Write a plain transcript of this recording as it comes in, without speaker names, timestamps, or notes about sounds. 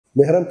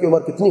महरम की उम्र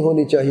कितनी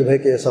होनी चाहिए भाई,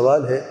 कि यह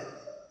सवाल है।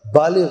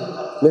 बालिग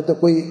में तो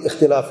कोई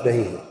इख्तिलाफ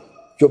नहीं है,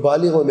 जो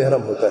बालिग वो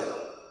महरम होता है,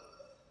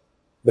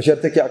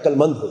 बशर्ते कि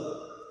अक्लमंद हो।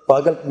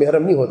 पागल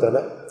महरम नहीं होता ना।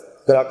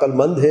 अगर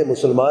अक्लमंद है,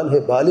 मुसलमान है,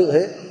 बालिग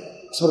है,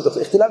 इस पर तो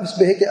इख्तिलाफ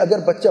इसमें है कि अगर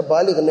बच्चा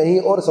बालिग नहीं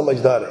और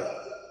समझदार है,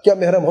 क्या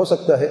महरम हो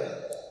सकता है,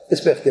 इस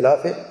पर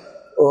इख्तिलाफ है।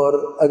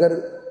 और अगर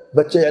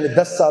बच्चा यानी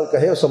 10 साल का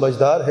है और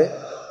समझदार है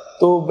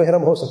तो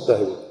महरम हो सकता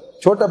है। वो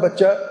छोटा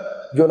बच्चा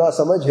जो ना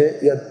समझ है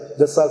या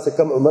 10 साल से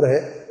कम उम्र है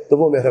तो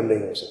वो महरम नहीं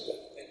हो सकता।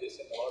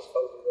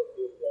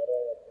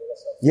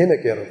 ये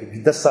मैं कह रहा हूँ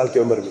कि 10 साल की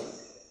उम्र में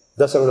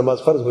 10 साल नमाज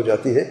फ़र्ज हो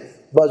जाती है।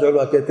 बाज़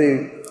उलमा कहते हैं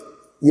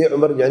ये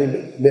उम्र यानी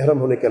महरम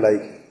होने के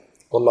लायक है।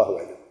 अल्लाह